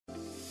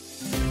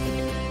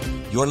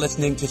You're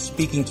listening to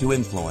Speaking to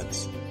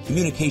Influence,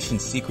 Communication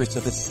Secrets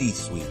of the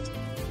C-Suite.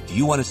 Do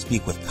you want to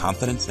speak with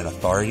confidence and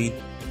authority,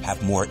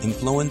 have more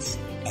influence,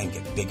 and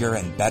get bigger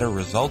and better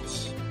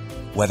results?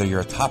 Whether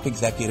you're a top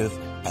executive,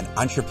 an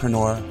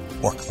entrepreneur,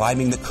 or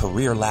climbing the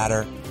career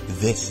ladder,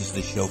 this is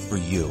the show for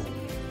you.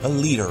 A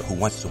leader who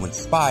wants to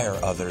inspire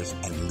others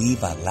and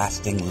leave a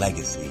lasting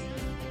legacy.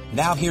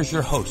 Now here's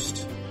your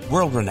host,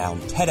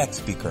 world-renowned TEDx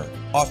speaker,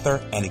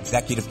 author, and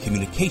executive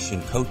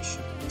communication coach,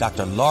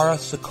 Dr. Laura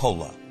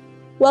Sicola.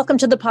 Welcome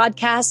to the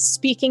podcast,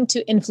 Speaking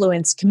to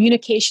Influence,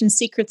 Communication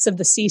Secrets of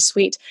the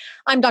C-Suite.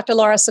 I'm Dr.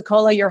 Laura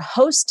Sicola, your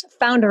host,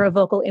 founder of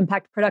Vocal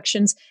Impact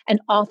Productions,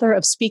 and author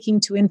of Speaking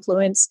to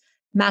Influence,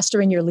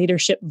 Mastering Your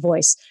Leadership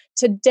Voice.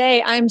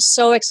 Today, I'm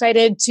so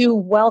excited to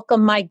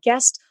welcome my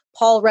guest,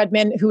 Paul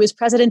Redman, who is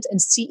president and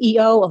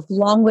CEO of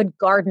Longwood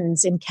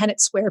Gardens in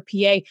Kennett Square,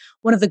 PA,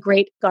 one of the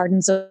great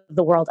gardens of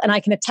the world. And I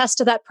can attest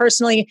to that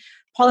personally.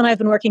 Paul and I have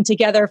been working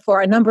together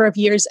for a number of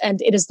years,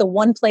 and it is the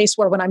one place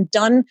where when I'm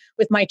done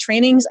with my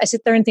trainings, I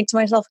sit there and think to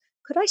myself,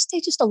 could I stay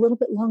just a little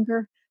bit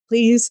longer,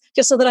 please,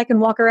 just so that I can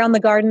walk around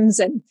the gardens?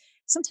 And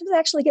sometimes I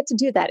actually get to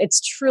do that.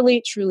 It's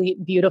truly, truly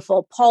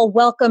beautiful. Paul,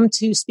 welcome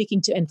to Speaking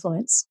to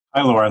Influence.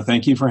 Hi, Laura.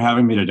 Thank you for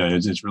having me today.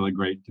 It's really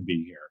great to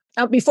be here.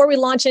 Now, before we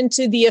launch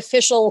into the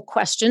official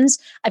questions,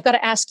 I've got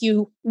to ask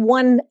you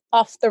one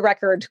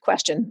off-the-record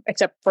question,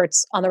 except for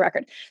it's on the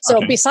record. So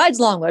Besides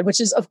Longwood,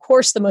 which is, of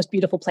course, the most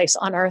beautiful place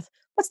on earth,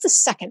 what's the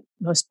second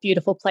most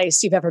beautiful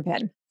place you've ever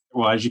been?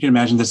 Well, as you can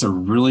imagine, this is a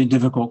really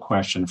difficult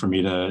question for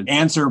me to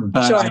answer,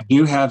 but Sure. I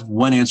do have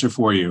one answer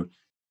for you.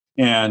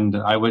 And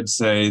I would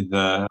say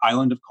the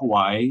island of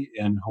Kauai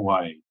in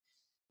Hawaii.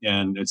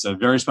 And it's a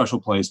very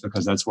special place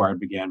because that's where I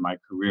began my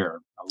career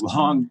a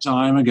long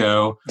time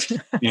ago.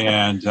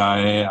 And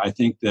I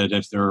think that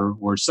if there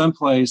were some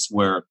place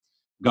where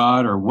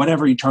God or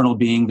whatever eternal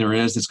being there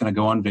is that's going to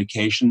go on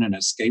vacation and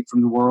escape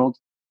from the world,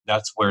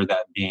 that's where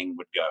that being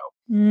would go.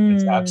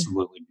 It's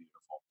absolutely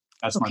beautiful.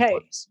 That's my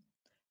place.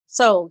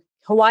 So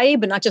Hawaii,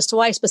 but not just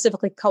Hawaii,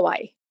 specifically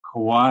Kauai.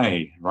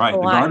 Kauai, right.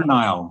 Kauai. The Garden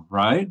Isle,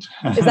 right?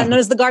 Is that known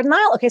as the Garden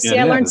Isle? Okay, see,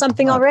 I learned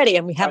something already,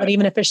 and we haven't Right.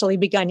 even officially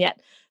begun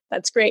yet.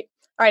 That's great.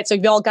 All right, so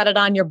you've all got it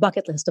on your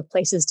bucket list of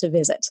places to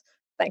visit.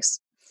 Thanks.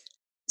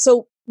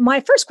 So my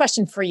first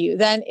question for you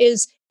then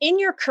is, in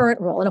your current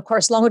role, and of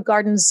course, Longwood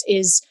Gardens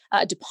is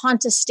a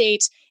DuPont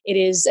estate. It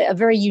is a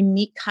very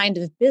unique kind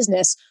of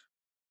business.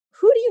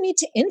 Who do you need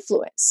to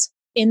influence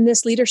in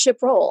this leadership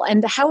role?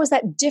 And how is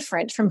that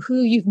different from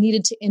who you've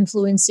needed to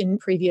influence in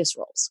previous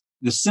roles?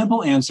 The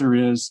simple answer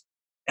is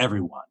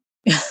everyone.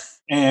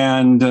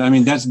 And I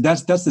mean, that's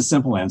the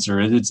simple answer.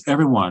 It's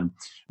everyone.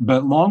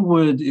 But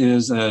Longwood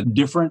is a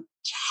different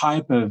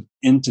type of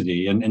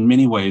entity. And in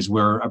many ways,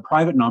 we're a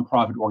private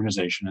nonprofit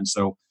organization. And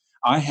so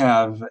I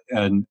have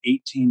an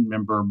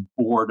 18-member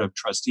board of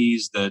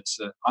trustees that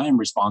I am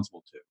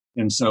responsible to.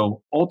 And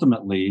so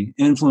ultimately,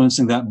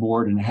 influencing that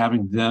board and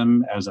having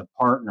them as a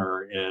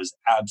partner is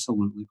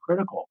absolutely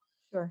critical.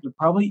 Sure. But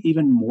probably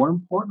even more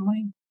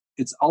importantly,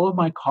 it's all of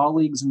my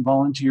colleagues and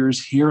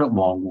volunteers here at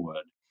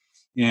Longwood.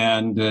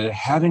 And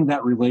having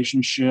that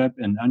relationship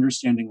and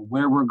understanding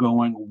where we're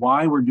going,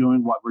 why we're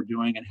doing what we're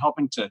doing, and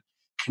helping to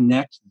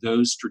connect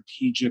those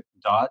strategic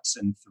dots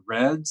and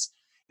threads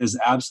is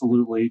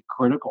absolutely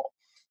critical.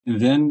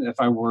 And then if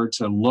I were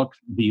to look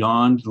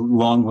beyond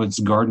Longwood's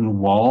garden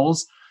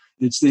walls,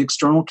 it's the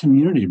external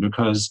community,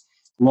 because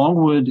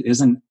Longwood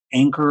is an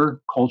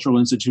anchor cultural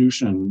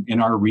institution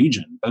in our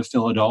region of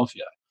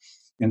Philadelphia.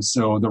 And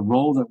so the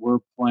role that we're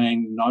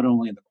playing, not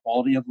only in the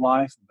quality of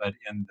life, but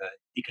in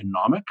the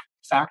economic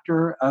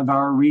factor of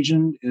our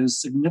region, is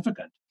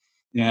significant.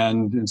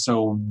 And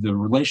so the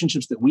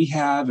relationships that we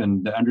have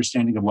and the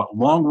understanding of what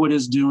Longwood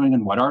is doing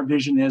and what our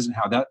vision is and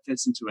how that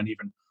fits into an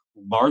even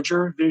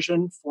larger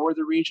vision for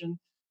the region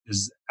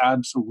is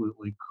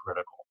absolutely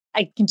critical.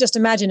 I can just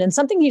imagine. And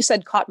something you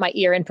said caught my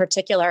ear in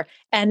particular,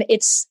 and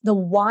it's the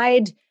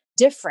wide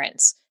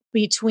difference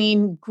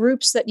between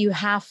groups that you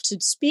have to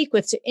speak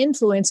with to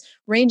influence,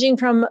 ranging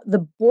from the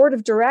board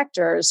of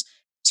directors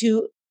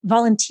to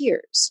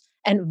volunteers.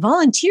 And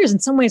volunteers in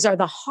some ways are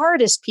the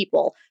hardest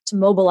people to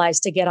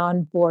mobilize to get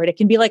on board. It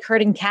can be like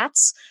herding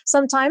cats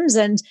sometimes.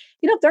 And,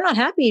 if they're not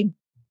happy,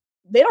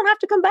 they don't have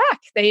to come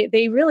back.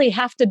 They really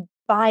have to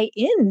buy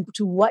in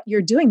to what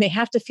you're doing. They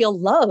have to feel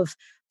love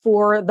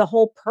for the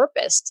whole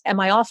purpose. Am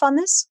I off on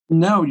this?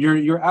 No,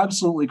 you're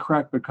absolutely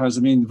correct, because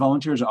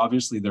volunteers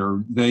obviously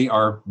they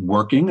are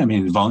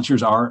working.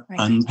 Volunteers are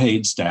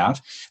unpaid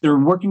staff. They're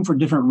working for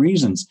different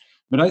reasons.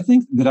 But I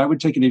think that I would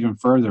take it even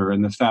further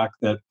in the fact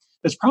that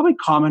it's probably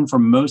common for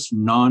most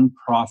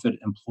nonprofit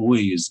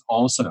employees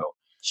also.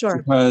 Sure.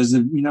 Because,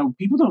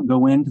 people don't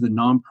go into the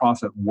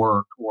nonprofit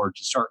work or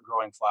to start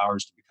growing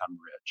flowers to become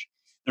rich.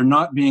 They're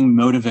not being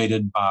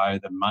motivated by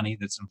the money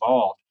that's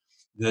involved.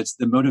 That's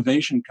the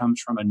motivation comes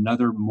from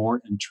another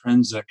more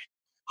intrinsic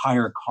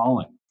higher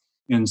calling.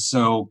 And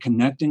so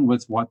connecting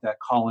with what that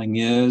calling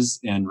is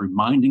and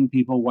reminding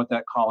people what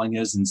that calling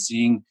is and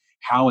seeing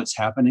how it's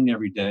happening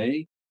every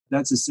day,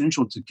 that's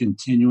essential to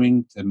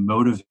continuing to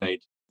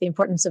motivate. The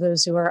importance of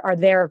those who are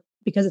there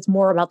because it's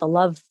more about the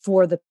love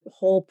for the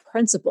whole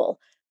principle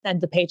than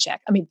the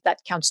paycheck. I mean,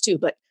 that counts too,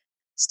 but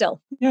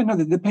still. Yeah, no,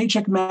 the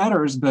paycheck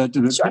matters, but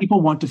Sure.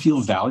 people want to feel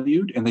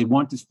valued and they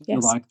want to feel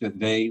Yes. like that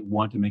they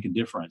want to make a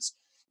difference.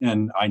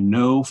 And I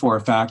know for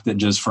a fact that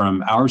just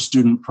from our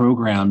student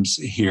programs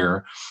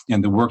here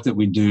and the work that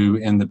we do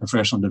in the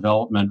professional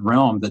development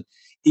realm, that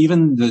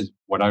even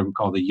what I would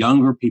call the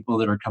younger people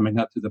that are coming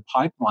up through the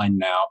pipeline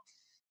now,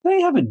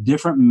 they have a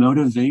different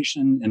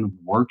motivation in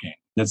working.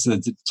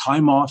 The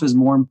time off is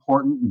more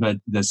important, but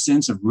the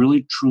sense of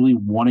really truly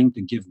wanting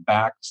to give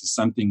back to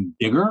something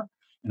bigger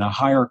and a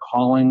higher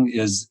calling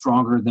is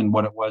stronger than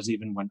what it was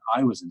even when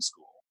I was in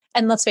school.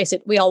 And let's face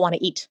it, we all want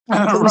to eat. So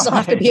we Right. still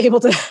have to be able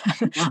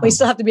to, we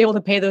still have to be able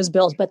to pay those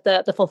bills. But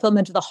the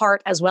fulfillment of the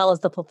heart as well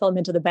as the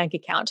fulfillment of the bank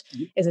account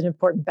is an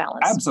important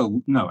balance.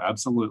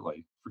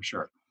 Absolutely, for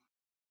sure.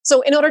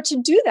 So in order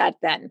to do that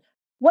then,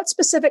 what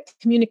specific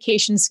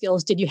communication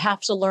skills did you have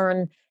to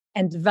learn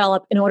and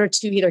develop in order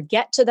to either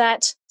get to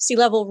that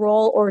C-level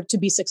role or to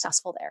be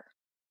successful there?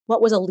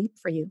 What was a leap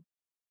for you?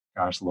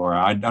 Gosh, Laura,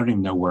 I don't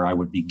even know where I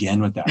would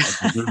begin with that.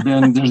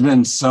 There's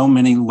been so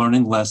many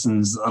learning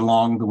lessons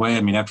along the way.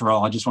 I mean, after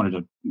all, I just wanted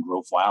to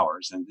grow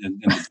flowers in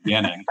the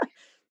beginning,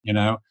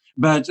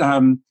 But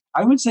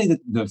I would say that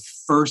the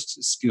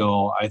first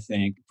skill, I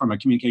think, from a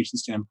communication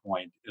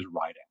standpoint, is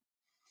writing.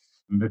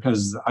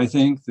 Because I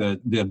think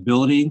that the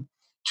ability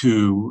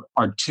to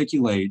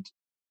articulate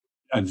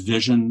a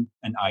vision,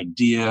 an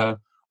idea,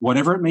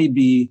 whatever it may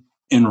be,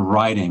 in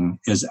writing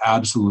is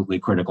absolutely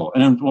critical.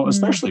 And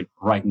especially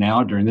right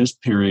now during this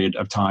period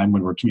of time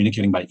when we're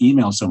communicating by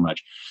email so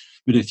much.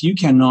 But if you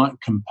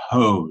cannot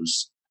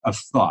compose a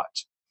thought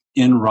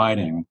in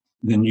writing,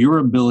 then your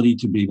ability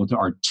to be able to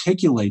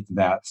articulate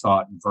that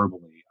thought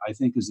verbally, I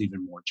think, is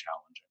even more challenging.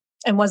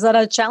 And was that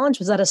a challenge?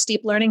 Was that a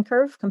steep learning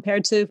curve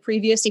compared to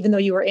previous, even though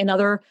you were in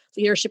other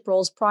leadership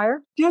roles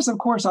prior? Yes, of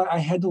course. I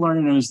had to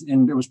learn,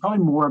 and it was probably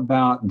more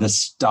about the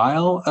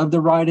style of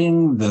the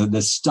writing,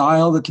 the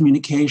style, the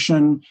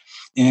communication,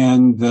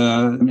 and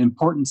the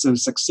importance of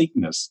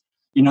succinctness.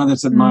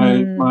 That's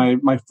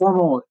my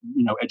formal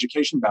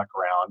education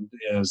background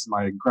is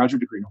my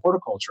graduate degree in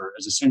horticulture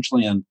is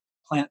essentially in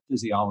plant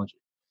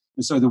physiology,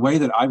 and so the way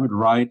that I would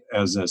write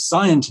as a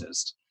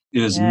scientist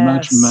is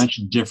much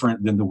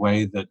different than the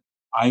way that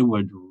I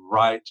would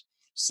write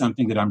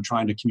something that I'm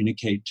trying to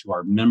communicate to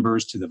our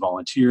members, to the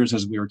volunteers,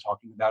 as we were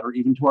talking about, or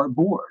even to our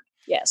board.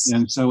 Yes.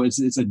 And so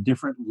it's a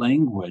different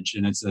language,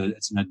 and it's a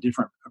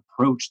different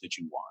approach that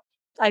you want.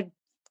 I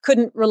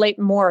couldn't relate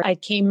more. I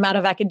came out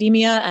of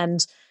academia,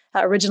 and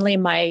originally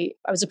I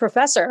was a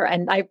professor,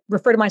 and I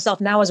refer to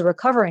myself now as a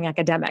recovering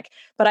academic,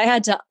 but I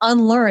had to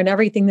unlearn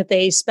everything that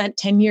they spent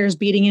 10 years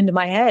beating into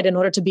my head in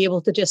order to be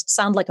able to just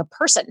sound like a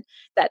person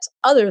that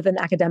other than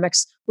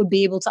academics would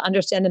be able to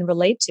understand and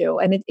relate to.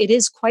 And it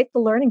is quite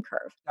the learning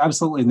curve.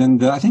 Absolutely. And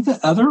then I think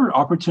the other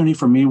opportunity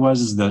for me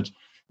is that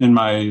in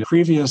my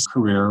previous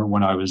career,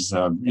 when I was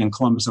in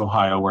Columbus,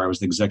 Ohio, where I was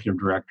the executive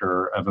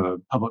director of a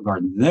public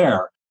garden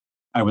there,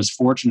 I was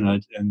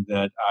fortunate in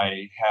that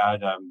I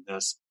had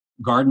this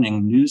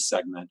gardening news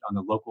segment on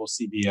the local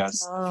CBS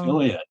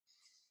affiliate.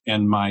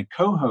 And my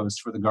co-host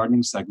for the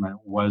gardening segment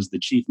was the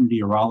chief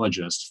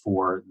meteorologist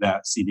for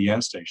that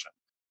CBS station.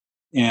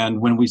 And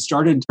when we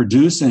started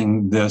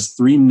producing this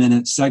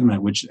 3-minute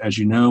segment, which, as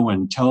you know,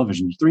 in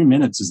television, 3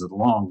 minutes is a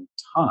long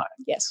time.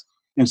 Yes.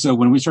 And so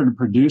when we started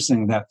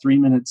producing that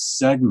 3-minute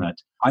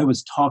segment, I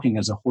was talking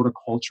as a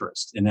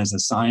horticulturist and as a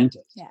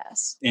scientist.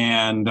 Yes.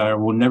 And I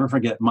will never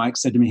forget, Mike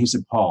said to me, he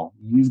said, "Paul,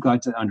 you've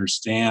got to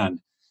understand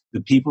the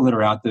people that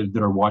are out there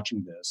that are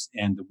watching this,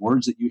 and the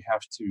words that you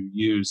have to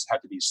use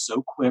have to be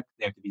so quick,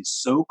 they have to be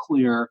so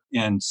clear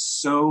and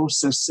so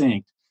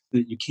succinct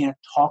that you can't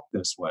talk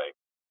this way."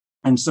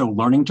 And so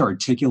learning to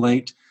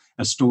articulate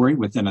a story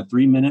within a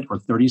 3-minute or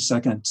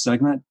 30-second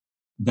segment,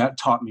 that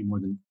taught me more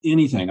than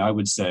anything, I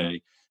would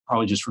say,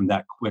 probably just from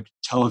that quick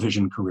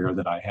television career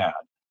that I had.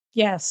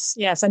 Yes.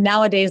 And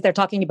nowadays they're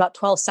talking about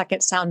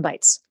 12-second sound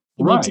bites.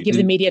 You Right. need to give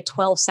the media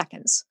 12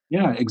 seconds.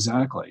 Yeah,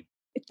 exactly.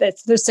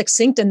 There's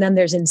succinct and then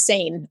there's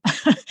insane,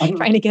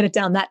 trying to get it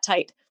down that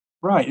tight.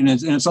 Right. And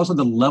it's also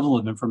the level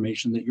of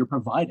information that you're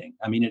providing.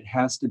 I mean, it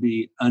has to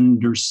be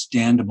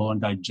understandable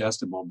and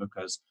digestible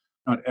because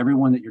not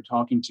everyone that you're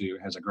talking to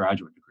has a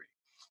graduate degree,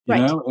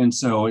 you know? And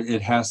so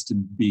it has to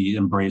be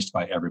embraced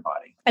by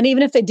everybody. And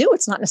even if they do,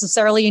 it's not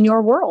necessarily in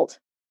your world.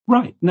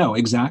 Right. No,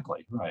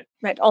 exactly.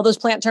 Right. All those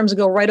plant terms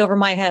go right over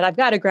my head. I've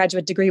got a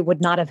graduate degree,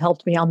 would not have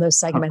helped me on those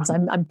segments.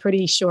 I'm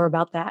pretty sure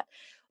about that.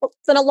 Well,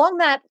 then along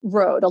that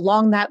road,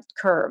 along that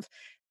curve,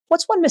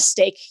 what's one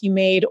mistake you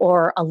made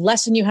or a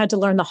lesson you had to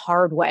learn the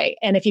hard way?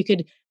 And if you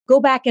could go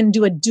back and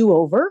do a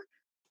do-over,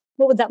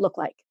 what would that look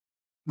like?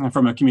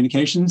 From a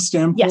communication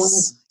standpoint?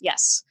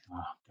 Yes.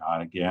 Oh,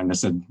 God, again, I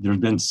said there's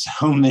been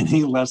so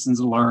many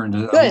lessons learned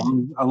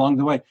along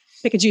the way.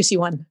 Pick a juicy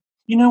one.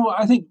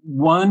 I think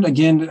one,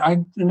 again,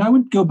 I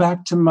would go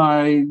back to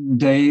my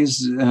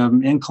days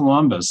in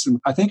Columbus.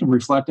 I think of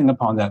reflecting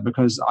upon that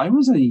because I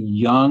was a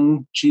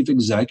young chief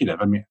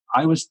executive. I mean,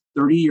 I was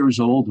 30 years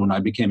old when I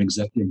became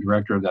executive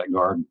director of that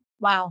garden.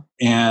 Wow.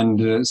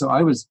 And so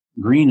I was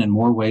green in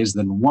more ways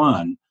than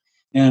one.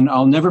 And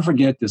I'll never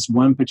forget this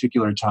one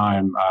particular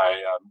time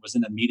I was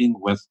in a meeting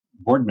with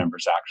board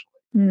members,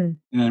 actually.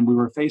 And we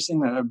were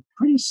facing a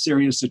pretty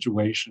serious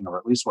situation, or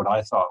at least what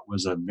I thought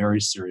was a very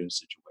serious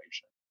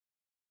situation.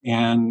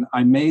 And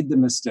I made the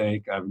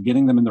mistake of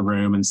getting them in the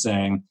room and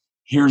saying,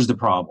 here's the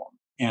problem.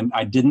 And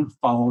I didn't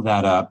follow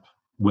that up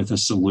with a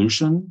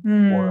solution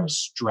or a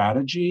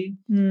strategy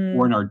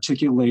or an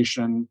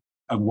articulation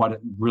of what it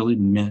really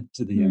meant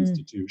to the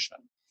institution.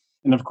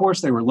 And of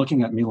course, they were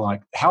looking at me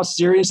like, how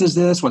serious is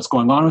this? What's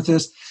going on with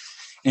this?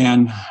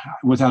 And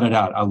without a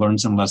doubt, I learned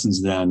some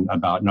lessons then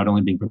about not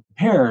only being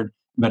prepared,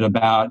 but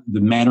about the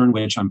manner in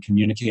which I'm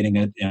communicating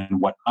it and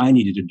what I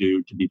needed to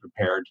do to be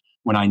prepared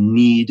when I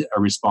need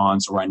a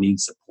response or I need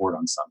support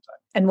on something.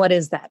 And what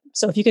is that?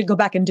 So if you could go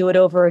back and do it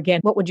over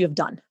again, what would you have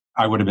done?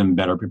 I would have been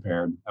better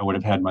prepared. I would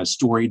have had my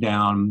story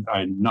down.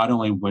 I not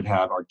only would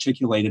have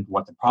articulated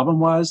what the problem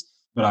was,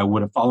 but I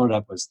would have followed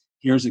up with,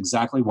 here's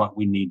exactly what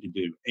we need to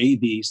do, A,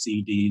 B,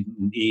 C, D,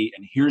 and E,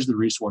 and here's the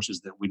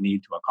resources that we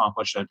need to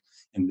accomplish it,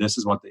 and this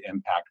is what the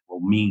impact will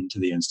mean to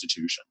the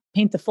institution.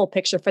 Paint the full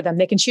picture for them.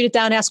 They can shoot it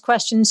down, ask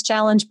questions,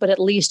 challenge, but at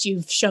least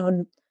you've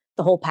shown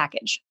the whole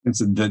package. And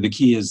so the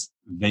key is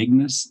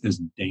vagueness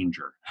is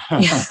danger.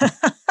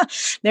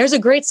 There's a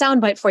great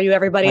soundbite for you,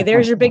 everybody.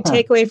 There's your big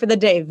takeaway for the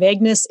day.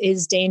 Vagueness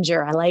is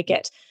danger. I like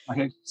it.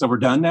 Okay, so we're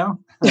done now?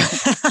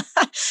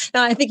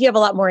 No, I think you have a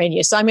lot more in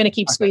you, so I'm going to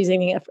keep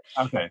squeezing it.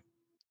 Okay.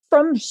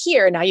 From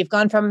here, now you've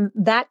gone from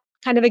that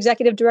kind of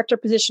executive director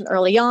position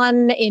early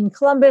on in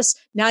Columbus.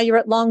 Now you're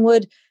at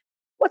Longwood.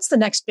 What's the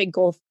next big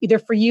goal, either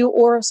for you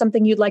or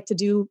something you'd like to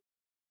do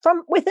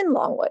from within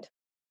Longwood?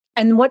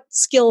 And what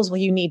skills will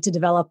you need to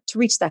develop to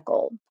reach that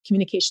goal?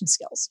 Communication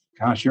skills.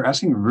 Gosh, you're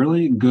asking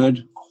really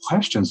good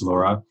questions,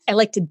 Laura. I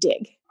like to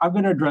dig. I'm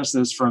going to address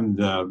this from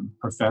the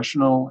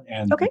professional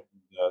and the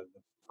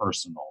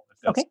personal.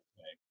 If that's okay.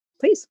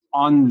 Please.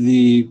 On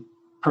the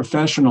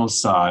professional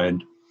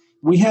side,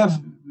 we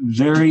have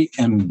very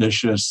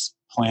ambitious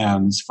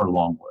plans for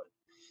Longwood.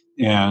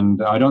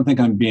 And I don't think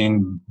I'm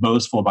being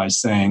boastful by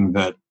saying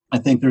that I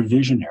think they're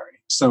visionary.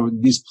 So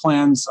these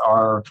plans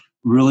are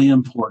really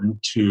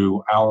important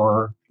to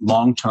our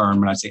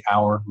long-term, and I say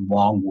our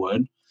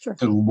Longwood,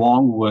 to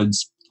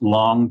Longwood's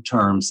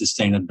long-term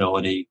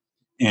sustainability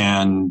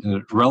and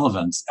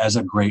relevance as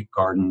a great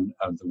garden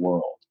of the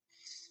world.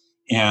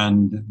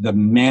 And the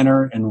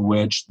manner in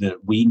which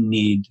that we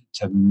need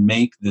to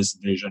make this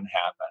vision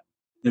happen,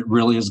 it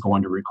really is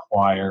going to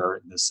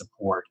require the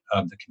support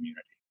of the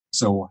community.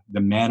 So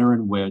the manner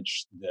in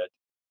which that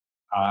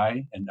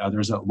I and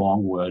others at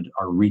Longwood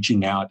are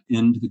reaching out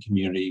into the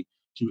community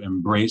to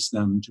embrace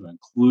them, to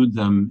include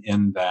them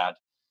in that,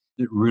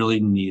 it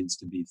really needs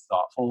to be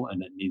thoughtful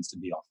and it needs to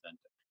be authentic.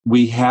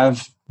 We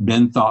have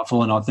been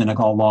thoughtful and authentic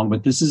all along,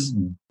 but this is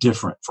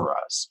different for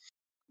us.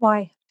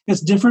 Why?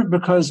 It's different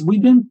because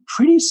we've been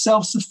pretty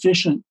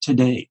self-sufficient to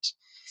date,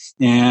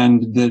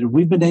 and that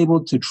we've been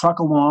able to truck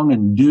along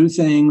and do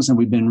things, and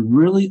we've been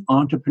really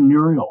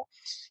entrepreneurial.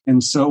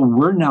 And so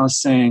we're now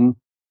saying,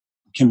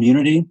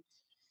 community,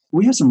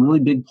 we have some really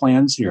big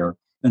plans here.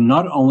 And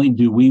not only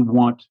do we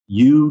want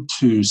you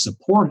to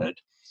support it,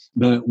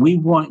 but we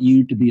want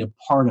you to be a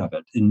part of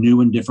it in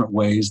new and different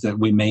ways that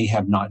we may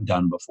have not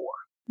done before.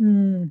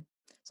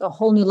 So a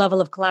whole new level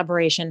of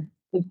collaboration.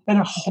 And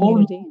a whole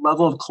new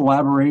level of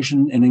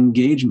collaboration and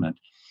engagement.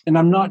 And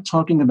I'm not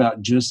talking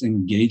about just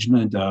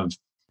engagement of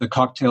the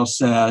cocktail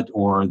set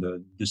or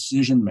the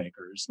decision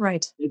makers.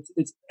 Right.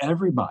 It's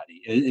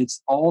everybody.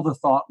 It's all the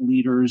thought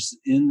leaders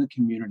in the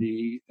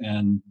community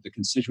and the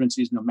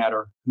constituencies, no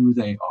matter who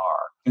they are.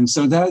 And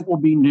so that will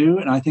be new.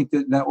 And I think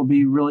that will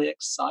be really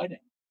exciting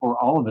for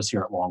all of us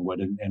here at Longwood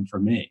and for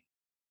me.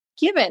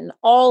 Given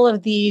all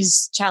of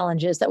these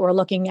challenges that we're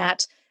looking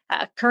at,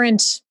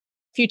 current,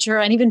 future,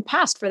 and even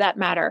past for that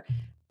matter,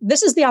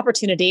 this is the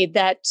opportunity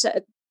that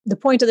the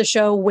point of the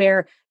show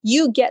where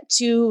you get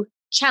to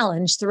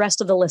challenge the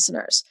rest of the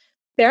listeners.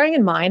 Bearing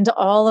in mind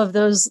all of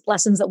those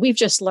lessons that we've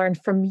just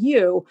learned from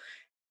you,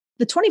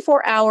 the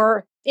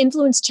 24-hour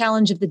influence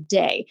challenge of the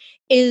day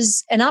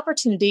is an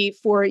opportunity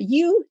for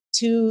you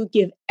to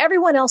give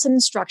everyone else an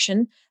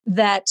instruction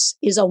that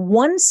is a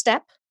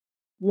one-step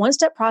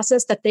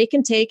process that they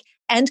can take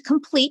and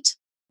complete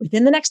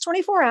within the next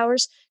 24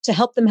 hours to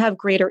help them have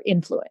greater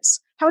influence.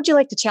 How would you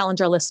like to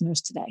challenge our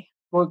listeners today?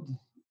 Well,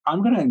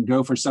 I'm going to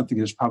go for something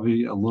that's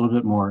probably a little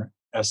bit more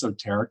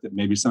esoteric that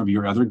maybe some of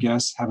your other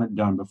guests haven't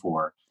done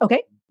before.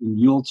 Okay.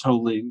 You'll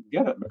totally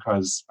get it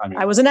because,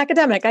 I was an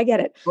academic. I get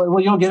it. Well,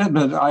 you'll get it,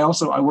 but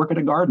I work at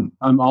a garden.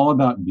 I'm all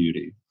about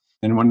beauty.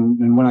 And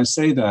when I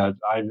say that,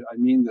 I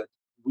mean that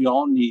we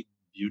all need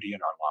beauty in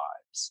our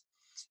lives.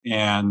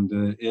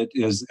 And it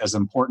is as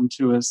important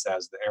to us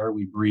as the air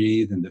we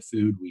breathe and the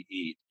food we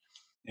eat.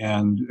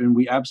 And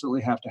we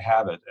absolutely have to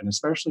have it. And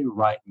especially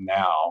right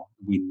now,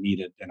 we need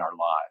it in our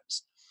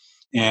lives.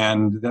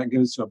 And that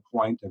goes to a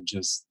point of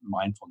just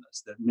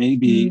mindfulness that may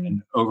be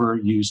an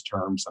overused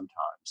term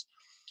sometimes.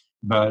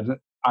 But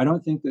I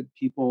don't think that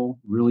people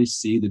really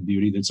see the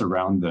beauty that's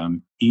around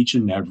them each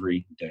and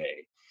every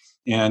day.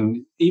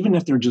 And even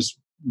if they're just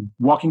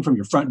walking from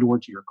your front door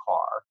to your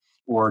car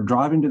or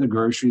driving to the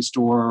grocery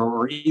store,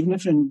 or even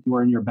if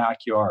you're in your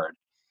backyard,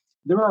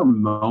 there are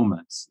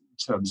moments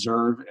to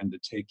observe and to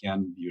take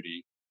in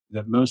beauty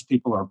that most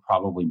people are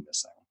probably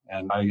missing.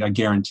 And I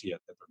guarantee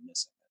it that they're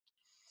missing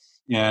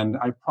it. And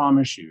I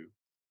promise you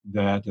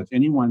that if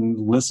anyone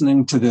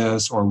listening to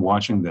this or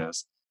watching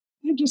this,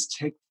 you just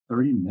take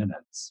 30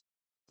 minutes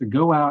to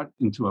go out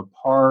into a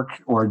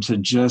park or to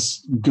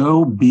just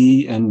go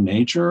be in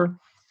nature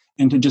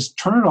and to just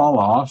turn it all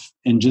off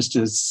and just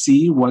to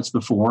see what's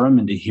before them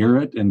and to hear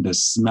it and to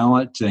smell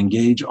it, to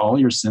engage all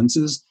your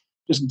senses.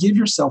 Just give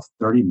yourself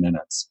 30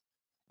 minutes.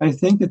 I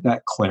think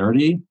that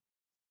clarity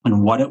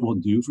and what it will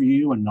do for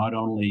you, and not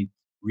only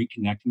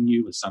reconnecting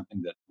you with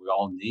something that we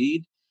all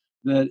need,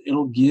 that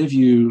it'll give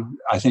you,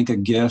 I think, a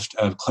gift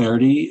of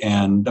clarity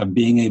and of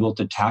being able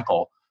to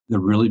tackle the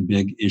really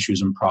big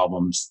issues and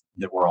problems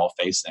that we're all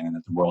facing and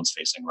that the world's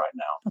facing right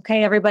now.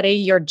 Okay, everybody,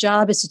 your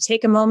job is to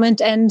take a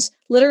moment and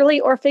literally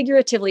or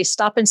figuratively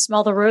stop and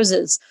smell the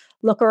roses,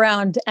 look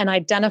around and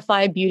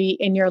identify beauty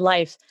in your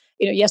life.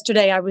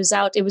 Yesterday I was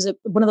out. It was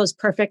one of those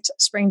perfect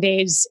spring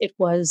days. It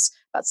was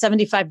about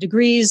 75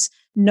 degrees,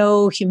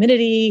 no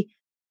humidity,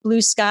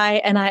 blue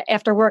sky. And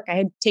after work, I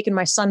had taken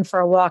my son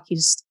for a walk.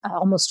 He's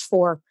almost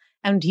 4.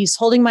 And he's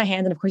holding my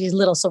hand. And of course, he's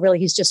little. So really,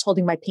 he's just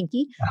holding my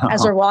pinky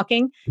as we're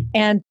walking.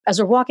 And as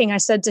we're walking, I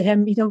said to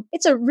him,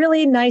 it's a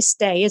really nice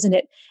day, isn't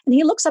it? And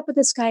he looks up at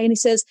the sky and he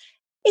says,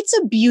 "It's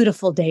a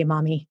beautiful day,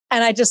 Mommy."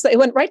 And it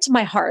went right to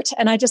my heart.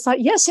 And I just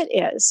thought, yes, it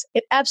is.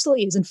 It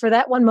absolutely is. And for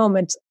that one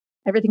moment,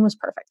 everything was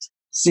perfect.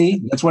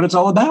 See, that's what it's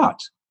all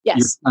about. Yes.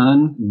 Your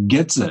son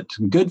gets it.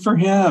 Good for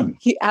him.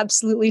 He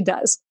absolutely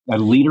does. A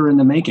leader in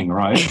the making,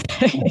 right?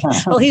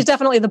 Well, he's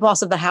definitely the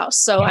boss of the house.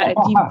 So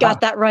you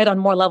got that right on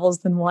more levels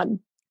than one.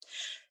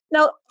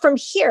 Now, from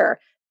here,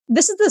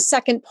 this is the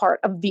second part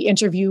of the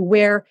interview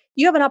where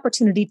you have an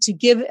opportunity to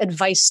give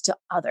advice to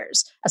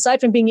others.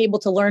 Aside from being able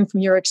to learn from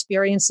your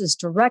experiences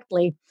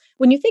directly,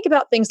 when you think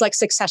about things like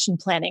succession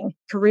planning,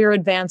 career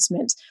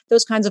advancement,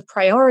 those kinds of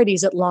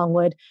priorities at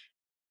Longwood,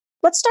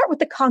 let's start with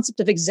the concept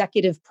of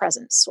executive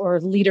presence or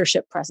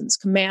leadership presence,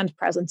 command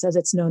presence, as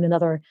it's known in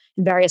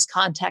various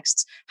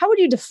contexts. How would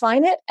you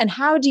define it, and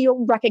how do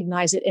you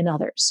recognize it in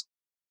others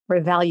or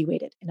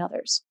evaluate it in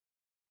others?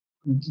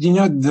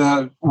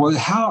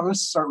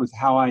 Let's start with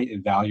how I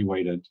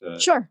evaluated.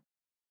 Sure.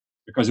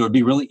 Because it would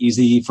be really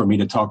easy for me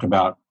to talk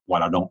about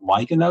what I don't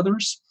like in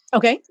others.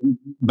 Okay.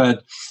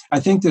 But I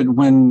think that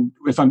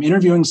if I'm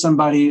interviewing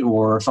somebody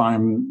or if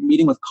I'm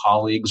meeting with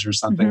colleagues or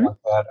something like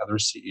that, other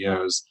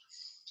CEOs,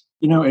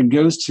 it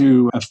goes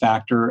to a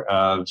factor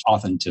of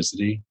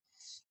authenticity,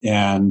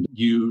 and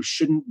you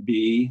shouldn't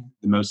be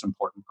the most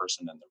important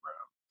person in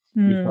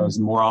the room because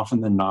more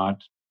often than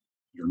not,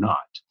 you're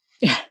not.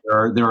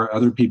 There are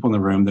other people in the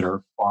room that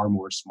are far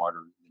more smarter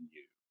than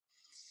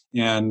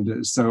you.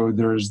 And so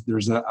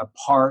there's a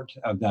part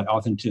of that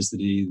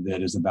authenticity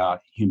that is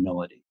about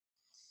humility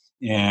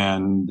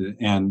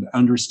and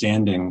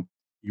understanding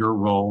your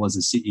role as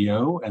a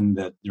CEO, and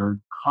that there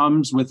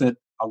comes with it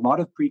a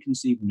lot of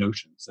preconceived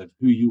notions of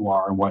who you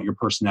are and what your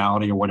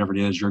personality or whatever it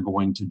is you're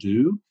going to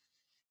do.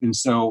 And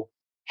so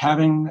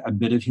having a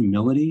bit of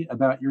humility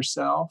about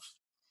yourself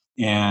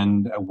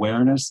and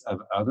awareness of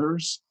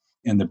others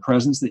and the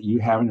presence that you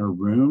have in a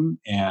room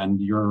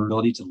and your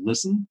ability to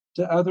listen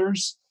to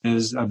others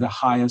is of the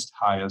highest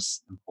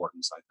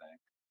importance, I think.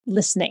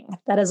 Listening.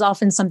 That is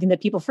often something that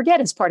people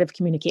forget as part of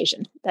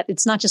communication, that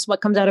it's not just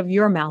what comes out of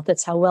your mouth,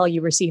 it's how well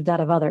you receive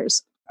that of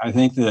others. I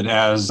think that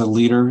as a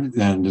leader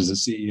and as a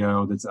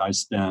CEO, that I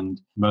spend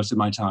most of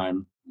my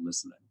time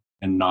listening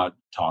and not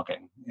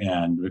talking.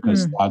 And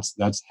because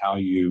that's how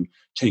you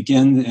take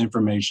in the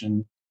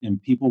information,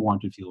 and people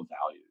want to feel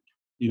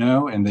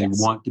valued, and they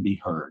want to be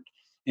heard.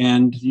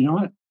 And you know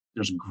what?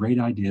 There's great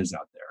ideas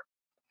out there.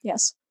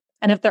 Yes.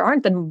 And if there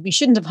aren't, then we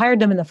shouldn't have hired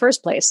them in the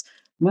first place.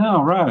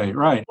 No,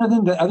 right. And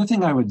then the other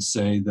thing I would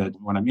say, that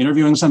when I'm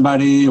interviewing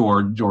somebody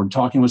or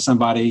talking with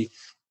somebody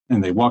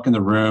and they walk in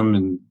the room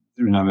and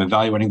I'm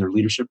evaluating their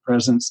leadership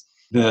presence,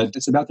 that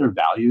it's about their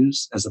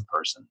values as a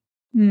person.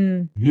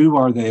 Who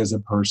are they as a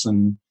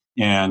person?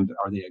 And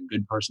are they a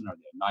good person? Are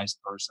they a nice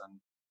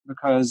person?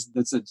 Because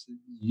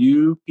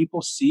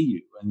people see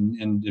you.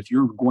 And if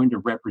you're going to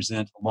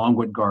represent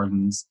Longwood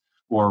Gardens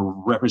or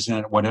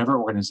represent whatever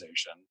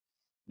organization,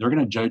 they're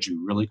going to judge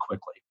you really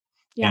quickly.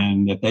 Yeah.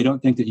 And if they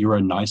don't think that you're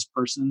a nice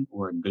person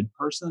or a good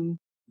person,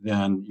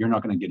 then you're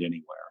not going to get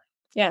anywhere.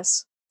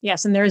 Yes.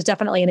 And there is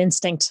definitely an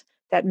instinct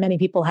that many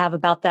people have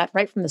about that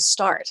right from the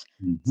start.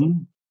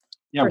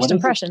 Yeah, first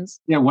impressions.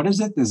 What is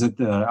it? Is it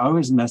I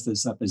always mess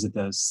this up. Is it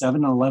the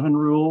 7-11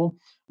 rule,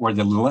 or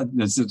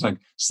it's like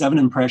 7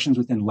 impressions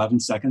within 11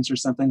 seconds or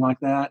something like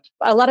that?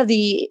 A lot of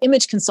the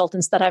image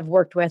consultants that I've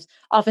worked with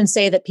often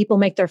say that people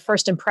make their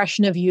first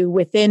impression of you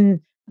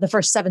within the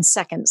first 7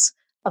 seconds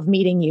of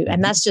meeting you.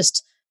 And that's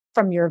just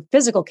from your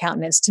physical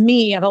countenance. To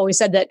me, I've always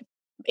said that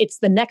It's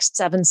the next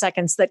 7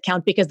 seconds that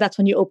count because that's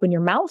when you open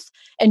your mouth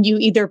and you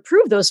either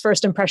prove those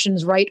first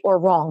impressions right or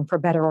wrong, for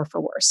better or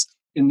for worse.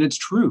 And it's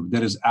true.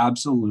 That is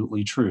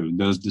absolutely true.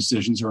 Those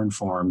decisions are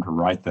informed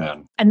right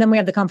then. And then we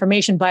have the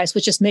confirmation bias,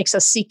 which just makes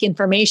us seek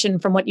information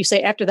from what you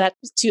say after that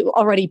to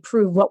already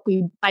prove what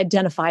we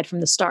identified from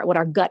the start, what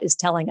our gut is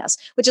telling us,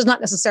 which is not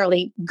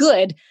necessarily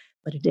good,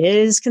 but it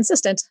is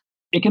consistent.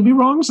 It can be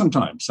wrong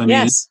sometimes. I mean,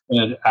 yes.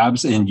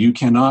 And you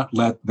cannot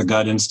let the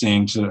gut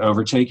instinct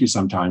overtake you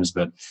sometimes.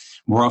 But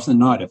more often than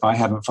not, if I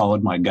haven't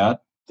followed my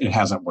gut, it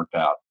hasn't worked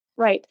out.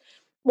 Right.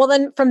 Well,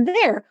 then from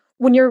there,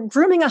 when you're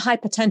grooming a high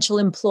potential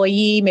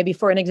employee, maybe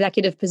for an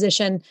executive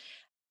position,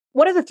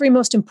 what are the 3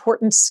 most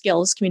important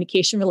skills,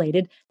 communication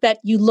related, that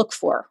you look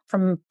for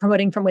from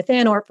promoting from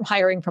within or from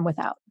hiring from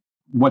without?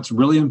 What's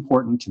really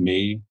important to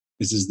me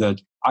is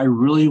that I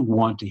really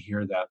want to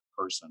hear that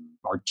person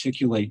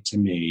articulate to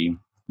me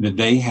that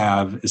they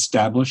have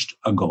established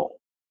a goal,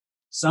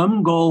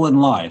 some goal in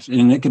life.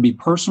 And it could be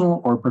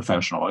personal or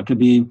professional. It could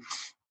be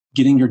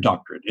getting your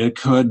doctorate. It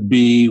could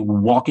be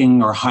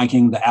walking or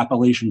hiking the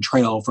Appalachian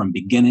Trail from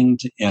beginning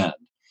to end.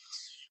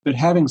 But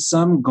having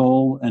some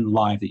goal in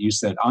life that you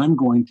said, I'm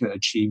going to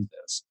achieve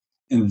this.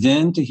 And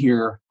then to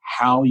hear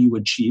how you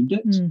achieved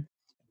it,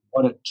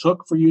 what it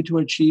took for you to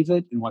achieve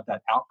it, and what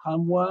that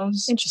outcome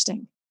was.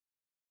 Interesting.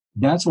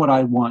 That's what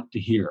I want to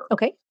hear.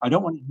 Okay. I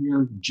don't want to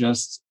hear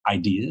just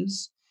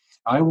ideas.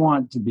 I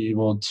want to be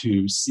able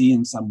to see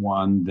in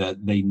someone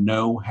that they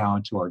know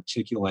how to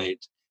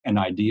articulate an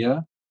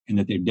idea and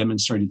that they've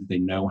demonstrated that they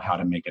know how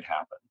to make it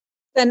happen.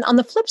 Then on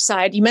the flip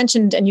side, you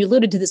mentioned, and you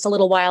alluded to this a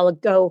little while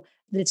ago,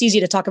 that it's easy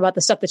to talk about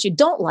the stuff that you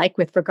don't like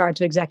with regard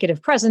to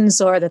executive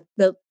presence or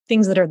the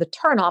things that are the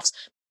turnoffs.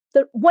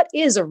 What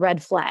is a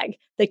red flag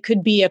that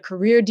could be a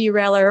career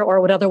derailer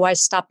or would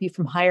otherwise stop you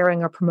from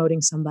hiring or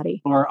promoting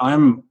somebody? Or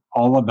I'm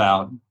all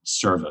about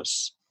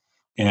service.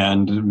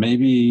 And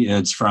maybe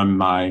it's from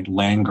my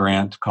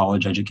land-grant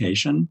college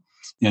education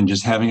and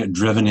just having it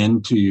driven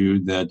into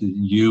you that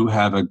you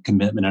have a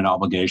commitment and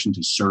obligation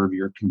to serve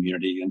your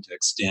community and to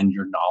extend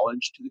your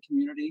knowledge to the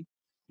community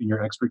and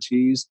your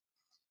expertise.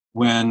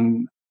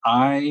 When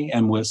I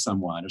am with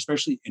someone,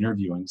 especially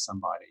interviewing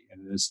somebody,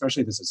 and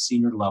especially if it's a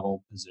senior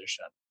level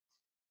position,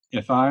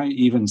 if I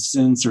even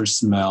sense or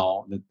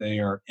smell that they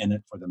are in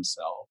it for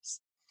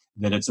themselves,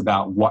 that it's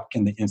about what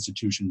can the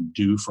institution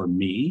do for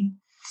me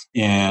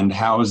and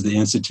how is the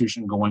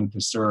institution going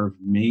to serve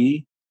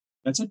me,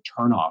 that's a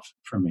turnoff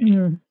for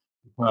me.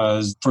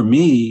 Because for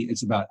me,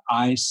 it's about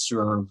I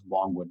serve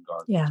Longwood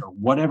Gardens or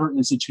whatever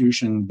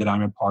institution that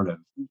I'm a part of.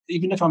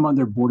 Even if I'm on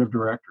their board of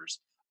directors,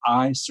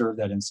 I serve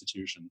that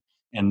institution.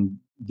 And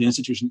the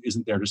institution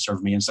isn't there to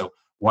serve me. And so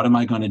what am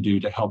I going to do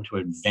to help to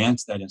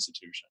advance that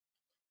institution?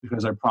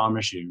 Because I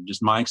promise you,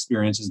 just my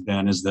experience has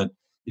been is that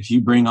if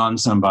you bring on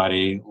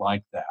somebody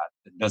like that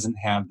doesn't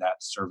have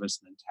that service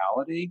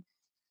mentality,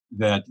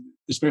 that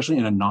especially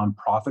in a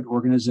nonprofit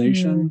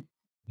organization,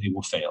 they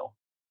will fail.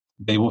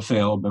 They will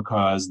fail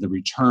because the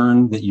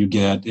return that you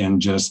get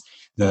and just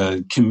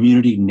the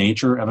community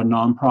nature of a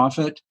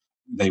nonprofit,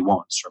 they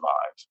won't survive.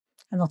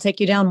 And they'll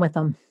take you down with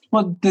them.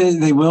 Well,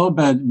 they will,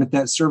 but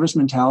that service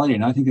mentality,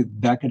 and I think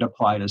that could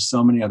apply to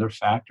so many other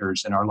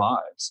factors in our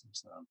lives.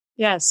 So.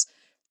 Yes.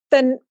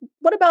 Then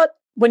what about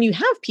when you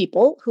have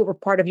people who are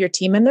part of your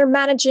team and they're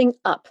managing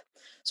up?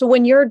 So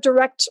when your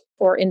direct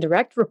or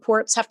indirect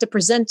reports have to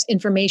present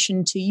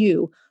information to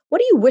you, what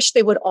do you wish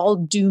they would all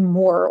do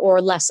more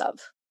or less of?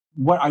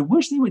 What I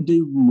wish they would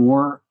do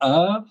more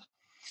of,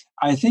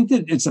 I think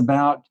that it's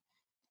about,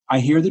 I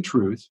hear the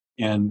truth,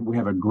 and we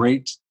have a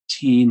great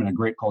team and a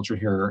great culture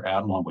here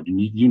at Longwood. And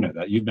you know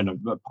that. You've been a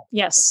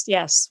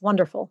Yes.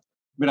 Wonderful.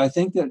 But I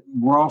think that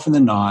more often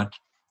than not,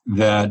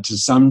 that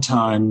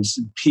sometimes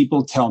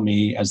people tell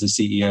me as the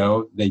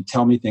CEO, they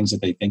tell me things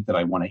that they think that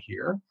I want to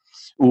hear.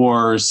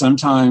 Or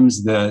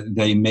sometimes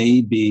they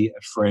may be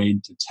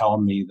afraid to tell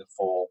me the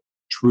full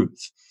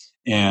truth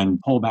and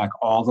pull back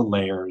all the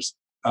layers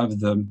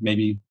of the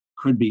maybe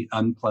could be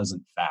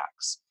unpleasant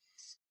facts.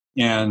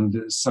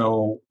 And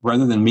so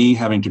rather than me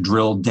having to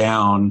drill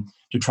down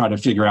to try to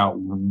figure out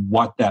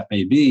what that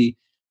may be,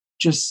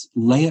 just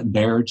lay it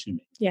bare to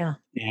me. Yeah.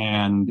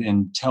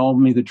 And tell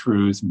me the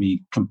truth,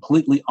 be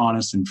completely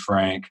honest and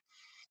frank,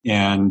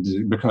 and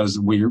because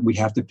we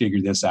have to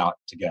figure this out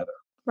together.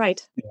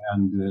 Right.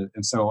 And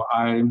so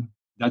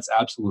that's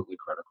absolutely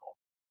critical.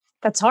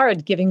 That's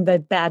hard, giving the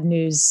bad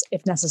news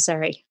if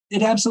necessary.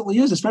 It absolutely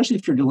is, especially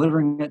if you're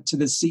delivering it to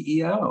the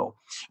CEO.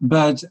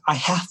 But I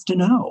have to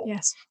know.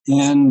 Yes.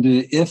 And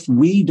if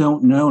we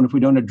don't know, and if we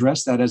don't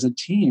address that as a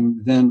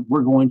team, then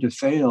we're going to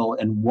fail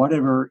in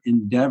whatever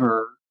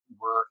endeavor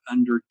we're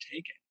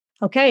undertaking.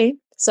 Okay.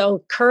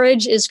 So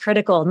courage is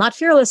critical, not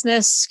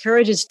fearlessness.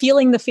 Courage is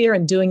feeling the fear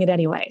and doing it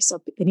anyway.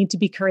 So they need to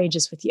be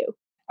courageous with you.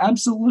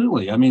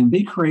 Absolutely. I mean,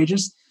 be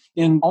courageous.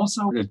 And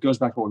also, it goes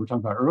back to what we were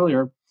talking about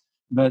earlier,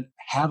 but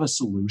have a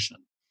solution.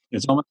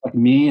 It's almost like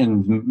me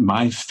and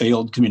my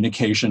failed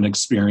communication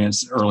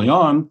experience early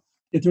on.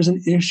 If there's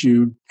an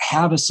issue,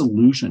 have a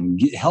solution.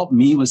 Help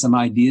me with some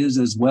ideas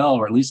as well,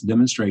 or at least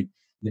demonstrate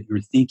that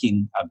you're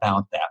thinking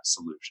about that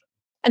solution.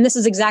 And this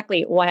is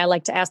exactly why I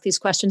like to ask these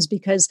questions,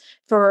 because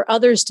for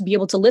others to be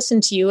able to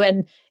listen to you,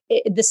 and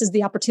this is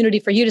the opportunity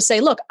for you to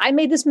say, look, I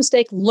made this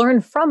mistake,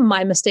 learn from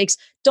my mistakes,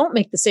 don't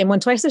make the same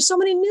one twice. There's so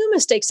many new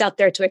mistakes out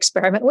there to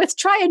experiment with.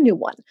 Try a new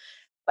one,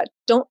 but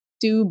don't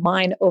do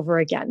mine over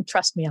again.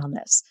 Trust me on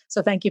this.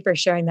 So thank you for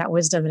sharing that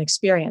wisdom and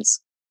experience.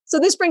 So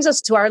this brings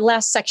us to our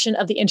last section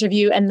of the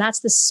interview, and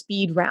that's the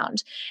speed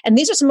round. And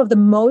these are some of the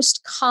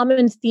most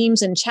common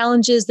themes and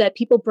challenges that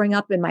people bring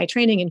up in my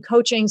training and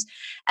coachings.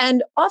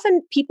 And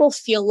often people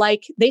feel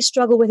like they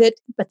struggle with it,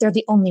 but they're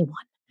the only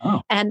one.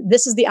 Oh. And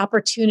this is the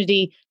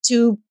opportunity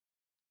to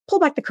pull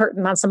back the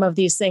curtain on some of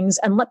these things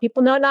and let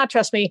people know, no,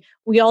 trust me,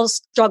 we all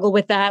struggle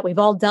with that. We've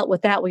all dealt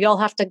with that. We all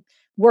have to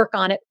work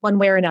on it one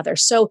way or another.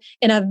 So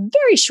in a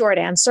very short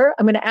answer,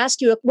 I'm going to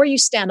ask you where you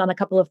stand on a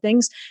couple of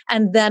things,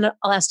 and then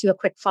I'll ask you a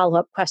quick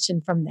follow-up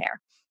question from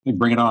there. Hey,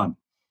 bring it on.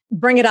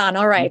 Bring it on.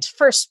 All right.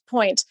 First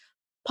point,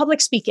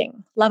 public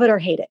speaking, love it or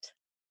hate it?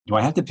 Do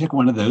I have to pick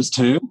one of those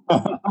two?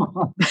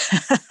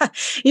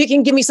 You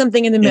can give me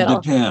something in the middle.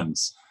 It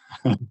depends.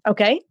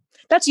 Okay.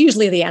 That's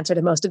usually the answer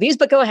to most of these,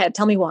 but go ahead.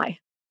 Tell me why.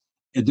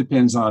 It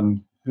depends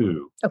on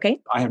who. Okay.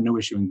 I have no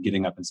issue in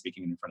getting up and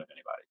speaking in front of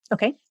anybody.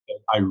 Okay.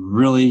 I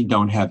really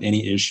don't have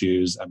any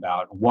issues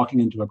about walking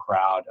into a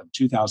crowd of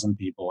 2,000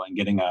 people and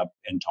getting up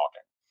and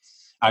talking.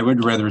 I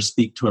would rather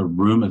speak to a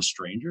room of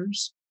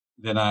strangers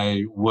than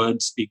I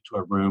would speak to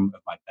a room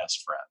of my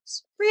best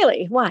friends.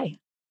 Really? Why?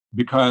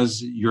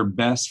 Because your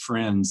best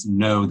friends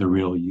know the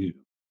real you.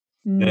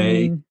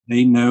 They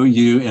know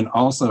you, and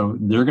also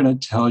they're going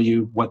to tell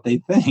you what they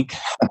think.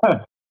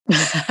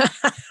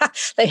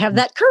 They have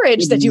that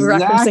courage that you were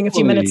referencing a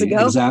few minutes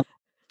ago. Exactly.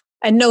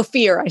 And no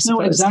fear, I suppose.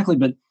 No, exactly.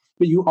 But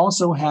you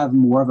also have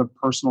more of a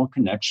personal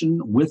connection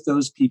with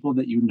those people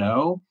that you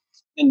know.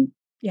 And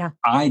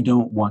I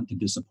don't want to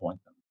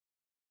disappoint them.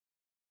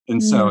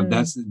 And so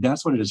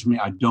that's what it is for me.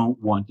 I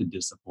don't want to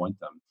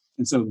disappoint them.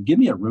 And so give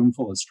me a room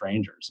full of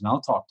strangers and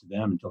I'll talk to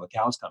them until the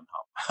cows come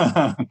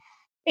home.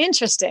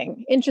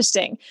 Interesting.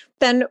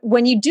 Then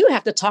when you do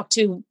have to talk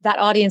to that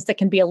audience that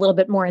can be a little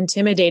bit more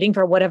intimidating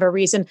for whatever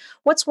reason,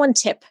 what's one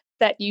tip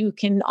that you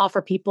can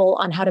offer people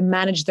on how to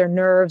manage their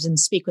nerves and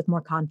speak with more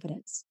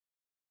confidence?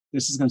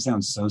 This is going to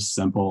sound so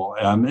simple.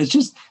 It's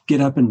just get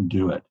up and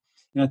do it.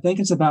 And I think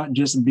it's about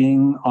just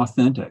being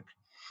authentic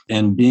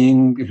and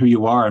being who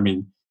you are. I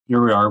mean,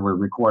 here we are, we're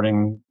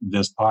recording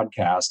this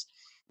podcast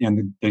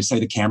and they say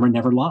the camera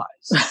never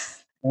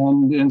lies.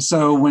 and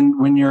so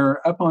when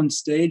you're up on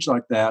stage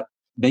like that,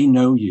 they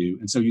know you.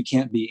 And so you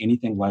can't be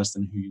anything less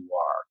than who you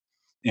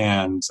are.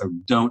 And so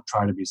don't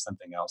try to be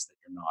something else that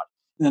you're not.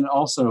 And then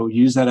also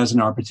use that as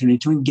an opportunity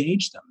to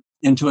engage them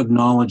and to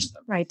acknowledge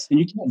them. Right. And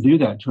you can't do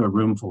that to a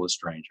room full of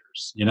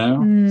strangers, you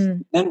know?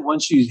 Then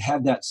once you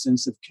have that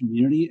sense of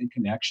community and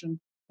connection,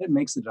 it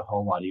makes it a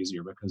whole lot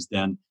easier because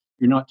then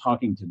you're not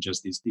talking to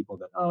just these people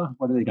that,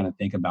 what are they going to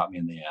think about me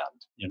in the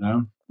end, you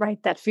know?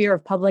 Right. That fear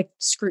of public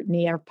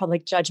scrutiny or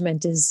public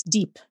judgment is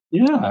deep.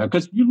 Yeah,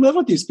 because you live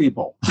with these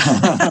people.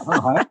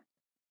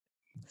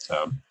 So.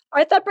 All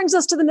right. That brings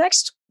us to the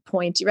next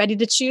point. You ready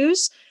to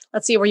choose?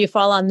 Let's see where you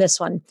fall on this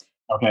one.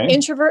 Okay.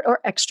 Introvert or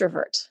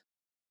extrovert?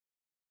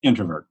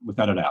 Introvert,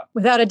 without a doubt.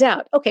 Without a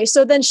doubt. Okay.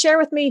 So then share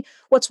with me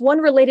what's one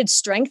related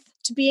strength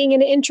to being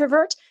an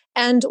introvert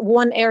and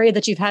one area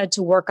that you've had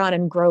to work on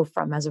and grow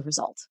from as a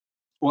result.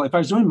 Well, if I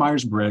was doing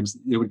Myers-Briggs,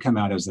 it would come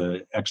out as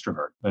an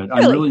extrovert. But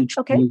really? I'm really,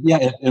 okay.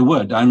 Yeah, it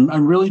would.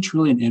 I'm really,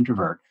 truly an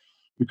introvert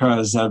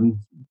because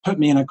put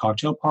me in a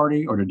cocktail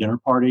party or a dinner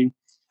party,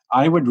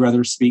 I would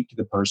rather speak to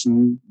the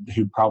person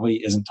who probably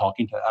isn't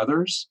talking to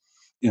others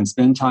and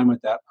spend time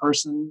with that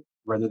person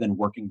rather than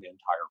working the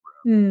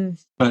entire room.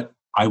 But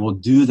I will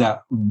do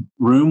that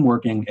room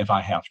working if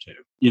I have to,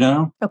 you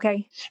know?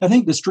 Okay. I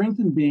think the strength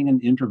in being an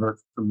introvert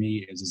for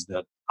me is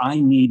that I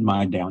need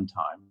my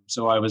downtime.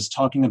 So I was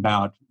talking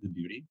about the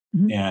beauty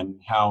and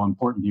how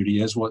important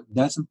beauty is. Well,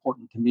 that's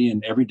important to me.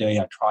 And every day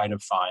I try to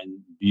find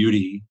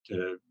beauty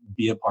to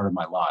be a part of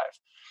my life.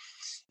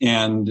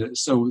 And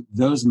so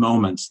those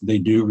moments, they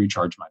do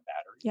recharge my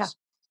batteries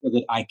so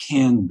that I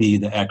can be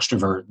the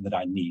extrovert that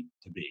I need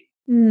to be.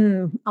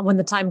 When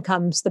the time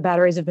comes, the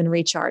batteries have been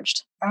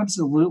recharged.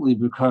 Absolutely,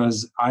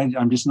 because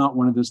I'm just not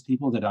one of those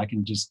people that I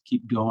can just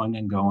keep going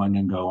and going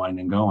and going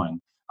and going.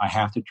 I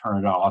have to turn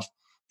it off.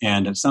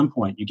 And at some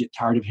point, you get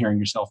tired of hearing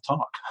yourself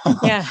talk.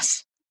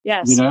 Yes.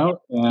 You know?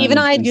 Even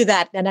I do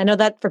that. And I know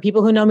that for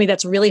people who know me,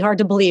 that's really hard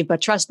to believe.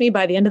 But trust me,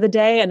 by the end of the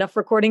day, enough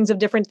recordings of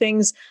different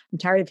things, I'm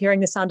tired of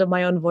hearing the sound of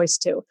my own voice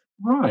too.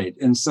 Right.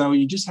 And so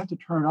you just have to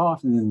turn it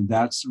off. And then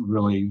that's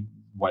really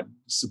what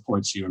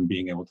supports you in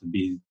being able to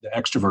be the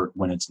extrovert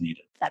when it's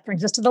needed. That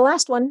brings us to the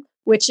last one,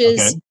 which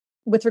is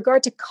with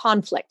regard to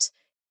conflict.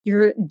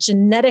 Your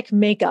genetic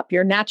makeup,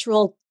 your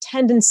natural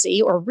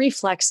tendency or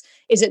reflex,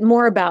 is it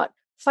more about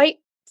fight,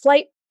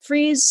 flight,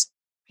 freeze?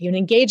 Are you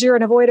an engager,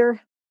 an avoider?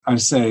 I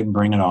say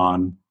bring it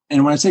on.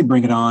 And when I say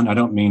bring it on, I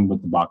don't mean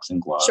with the boxing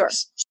gloves. Sure.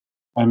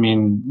 I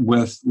mean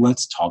with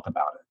let's talk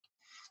about it.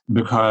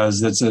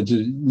 because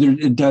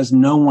it does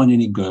no one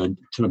any good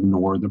to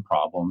ignore the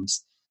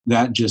problems.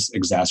 That just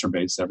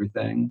exacerbates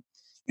everything.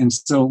 And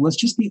so let's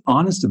just be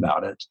honest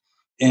about it.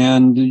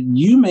 And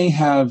you may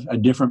have a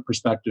different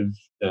perspective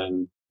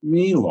than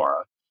me,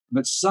 Laura,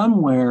 but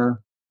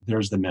somewhere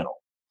there's the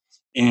middle.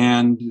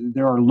 And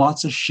there are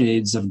lots of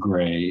shades of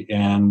gray.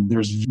 And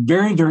there's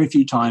very, very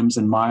few times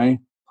in my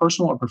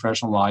personal or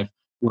professional life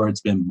where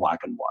it's been black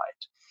and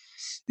white.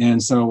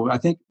 And so I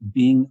think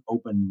being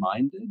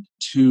open-minded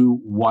to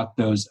what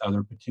those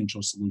other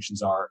potential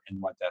solutions are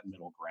and what that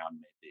middle ground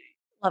may be.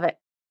 Love it.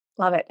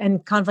 Love it.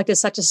 And conflict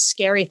is such a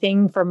scary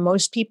thing for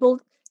most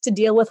people to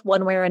deal with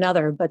one way or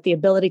another, but the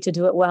ability to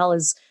do it well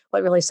is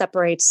what really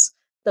separates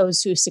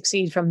those who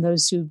succeed from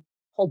those who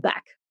hold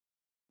back.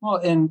 Well,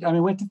 and I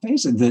mean, we have to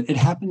face it, that it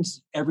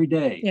happens every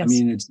day. Yes. I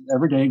mean, it's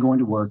every day going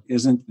to work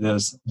isn't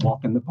this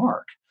walk in the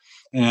park.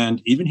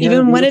 And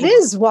even when it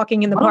is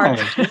walking in the park.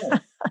 Yeah.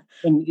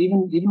 And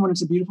even when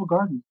it's a beautiful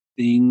garden,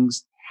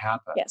 things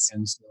happen. Yes.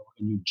 And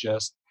you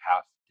just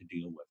have to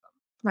deal with them.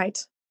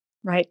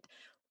 Right.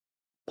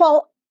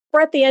 Paul,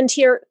 we're at the end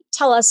here.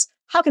 Tell us,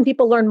 how can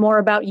people learn more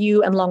about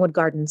you and Longwood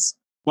Gardens?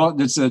 Well,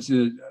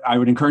 I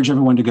would encourage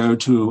everyone to go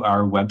to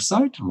our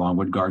website,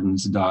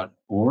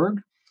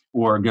 longwoodgardens.org,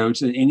 or go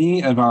to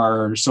any of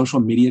our social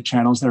media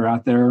channels that are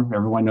out there.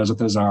 Everyone knows what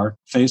those are: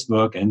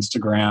 Facebook,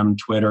 Instagram,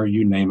 Twitter,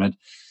 you name it.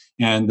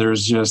 And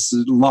there's just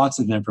lots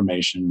of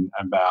information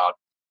about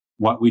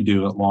what we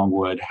do at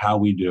Longwood, how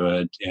we do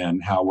it,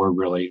 and how we're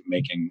really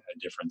making a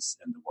difference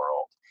in the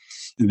world.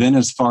 And then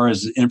as far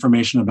as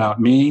information about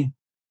me,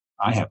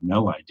 I have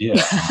no idea.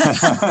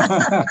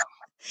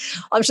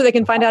 I'm sure they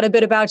can find out a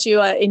bit about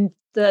you in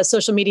the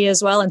social media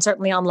as well, and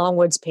certainly on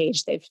Longwood's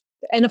page.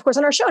 And of course,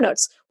 on our show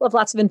notes, we'll have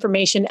lots of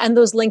information, and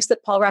those links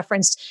that Paul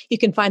referenced, you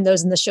can find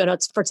those in the show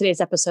notes for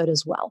today's episode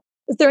as well.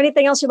 Is there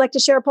anything else you'd like to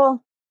share,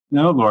 Paul?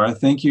 No, Laura,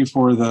 thank you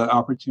for the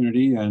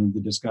opportunity and the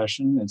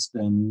discussion. It's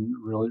been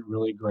really,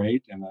 really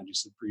great. And I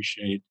just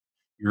appreciate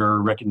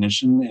your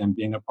recognition and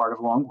being a part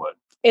of Longwood.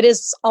 It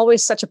is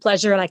always such a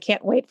pleasure, and I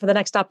can't wait for the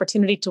next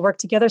opportunity to work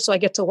together so I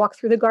get to walk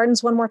through the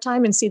gardens one more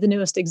time and see the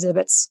newest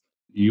exhibits.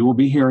 You will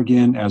be here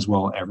again, as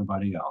will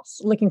everybody else.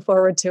 Looking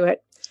forward to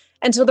it.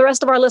 And to the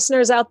rest of our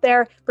listeners out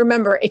there,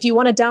 remember, if you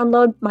want to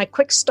download my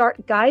quick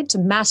start guide to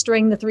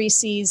mastering the 3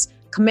 C's,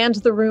 command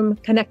the room,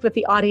 connect with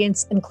the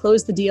audience, and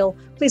close the deal,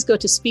 please go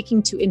to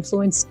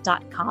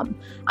speakingtoinfluence.com.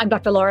 I'm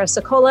Dr. Laura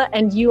Sicola,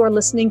 and you are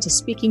listening to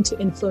Speaking to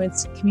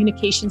Influence,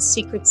 Communication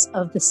Secrets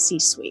of the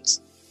C-Suite.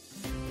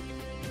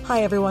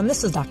 Hi, everyone.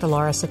 This is Dr.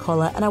 Laura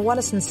Sicola, and I want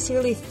to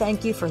sincerely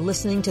thank you for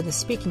listening to the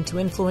Speaking to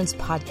Influence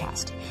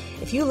podcast.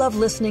 If you love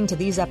listening to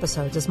these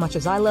episodes as much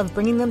as I love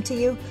bringing them to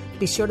you,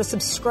 be sure to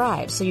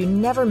subscribe so you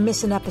never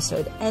miss an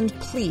episode. And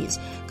please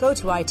go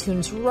to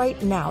iTunes right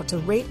now to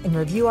rate and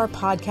review our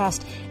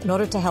podcast in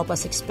order to help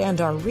us expand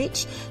our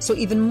reach so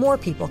even more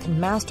people can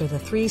master the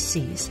 3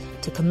 C's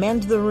to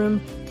command the room,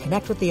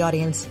 connect with the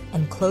audience,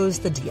 and close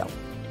the deal.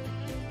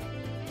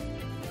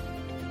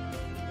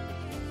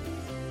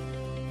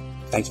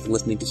 Thanks for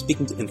listening to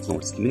Speaking to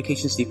Influence,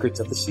 Communication Secrets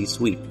of the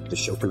C-Suite, the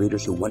show for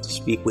leaders who want to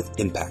speak with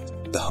impact.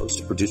 The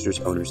hosts, producers,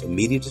 owners, and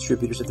media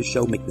distributors of the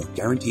show make no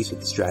guarantees that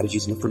the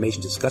strategies and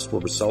information discussed will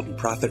result in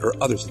profit or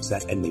other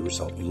success and may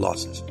result in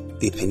losses.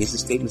 The opinions and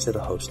statements of the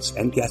hosts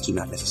and guests do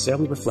not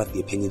necessarily reflect the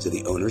opinions of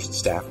the owners,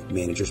 staff,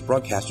 managers,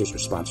 broadcasters, or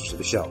sponsors of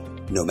the show.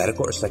 No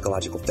medical or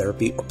psychological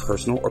therapy or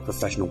personal or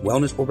professional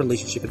wellness or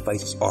relationship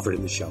advice is offered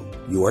in the show.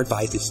 You are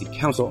advised to seek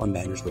counsel on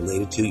matters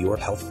related to your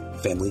health,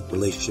 family,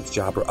 relationships,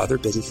 job, or other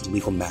business and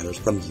legal matters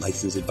from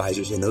licensed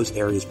advisors in those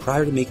areas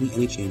prior to making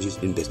any changes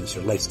in business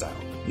or lifestyle.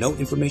 No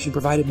information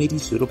provided may be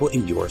suitable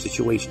in your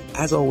situation.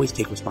 As always,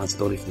 take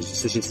responsibility for the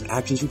decisions and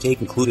actions you take,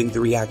 including the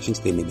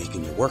reactions they may make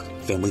in your work,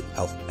 family,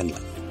 health, and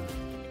life.